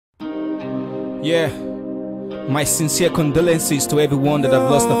Yeah, my sincere condolences to everyone that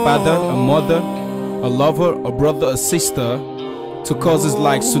have lost a father, a mother, a lover, a brother, a sister to causes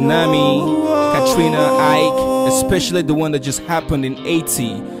like tsunami, Katrina, Ike, especially the one that just happened in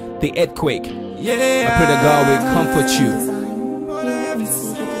Haiti, the earthquake. I pray that God will comfort you.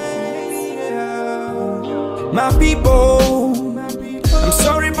 My people, I'm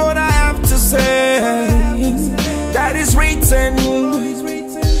sorry, but I have to say that is written,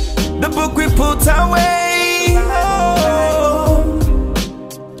 the book we put away.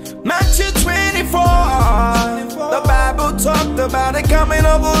 Matthew 24, the Bible talked about the coming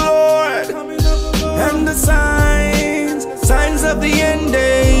of the Lord and the signs of the end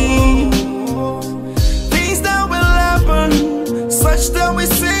day. Things that will happen, such that we're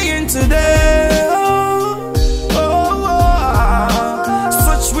seeing today.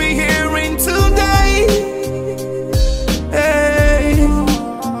 Such we're hearing today. Hey.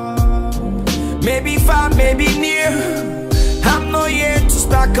 Maybe far, maybe near. I'm not here to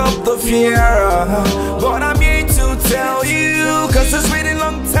stack up the fear, but I'm here to tell you, cause it's really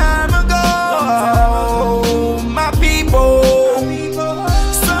long time ago. My people,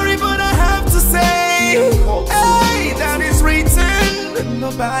 sorry, but I have to say, hey, that is written in the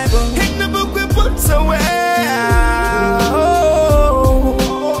Bible, in the book we put away.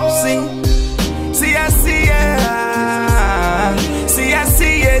 See, I see it.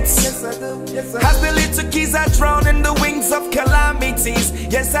 As the little kids are drowned in the wings of calamities.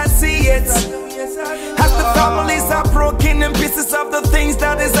 Yes, I see it. As the families are broken in pieces of the things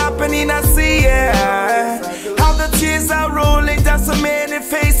that is happening, I see it. How the tears are rolling down so many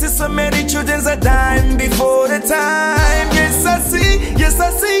faces, so many children are dying before the time. Yes, I see, yes,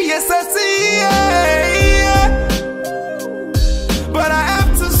 I see, yes, I see. But I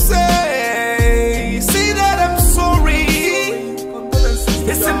have to say, see that I'm sorry.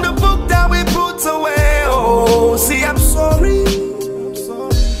 It's in the book that we put away. Oh, see, I'm sorry.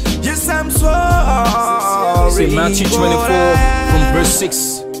 Yes, I'm sorry. See Matthew 24 from verse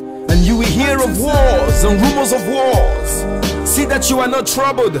 6. And you will hear of wars and rumors of wars. See that you are not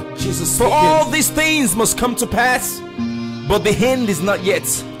troubled, for all these things must come to pass, but the end is not yet.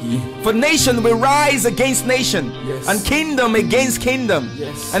 For nation will rise against nation, and kingdom against kingdom,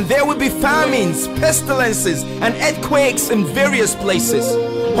 and there will be famines, pestilences, and earthquakes in various places.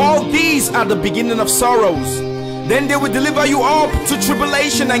 All these are the beginning of sorrows. Then they will deliver you up to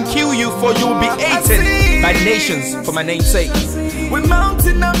tribulation and kill you, for you will be hated by nations for my name's sake. We're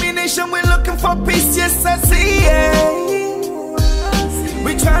mounting ammunition, we're looking for peace, yes I see it.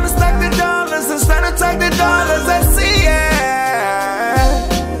 We're trying to stack the dollars and trying to attack the dollars, I see it.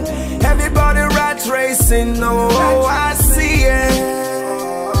 Everybody rat racing, no, I see it.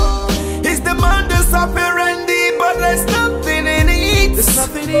 It's the modus operandi, but there's nothing in it. There's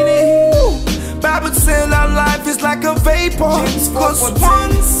nothing in it. Bible says our life is like a vapor, cause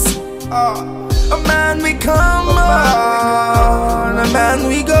once a man we come on, a man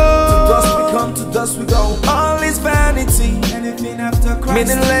we go. To dust we come, to dust we go. All is vanity. Anything after Christ,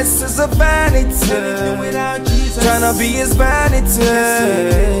 meaningless is a vanity. Anything without Jesus, trying to be is vanity.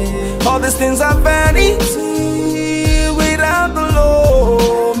 All these things are vanity without the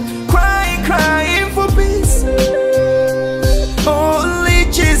Lord. Crying, crying for peace. Only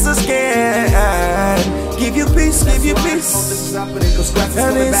Jesus can give you peace, give you peace.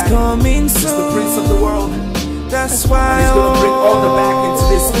 And it's coming soon. It's the Prince of the world. That's why he's gonna bring all the back into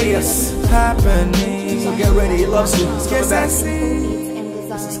this chaos happening. So get ready, he loves you. He's coming back.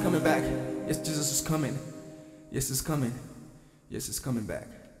 Yes, he's coming back. Yes, Jesus is coming. Yes, he's coming. Yes, he's coming back.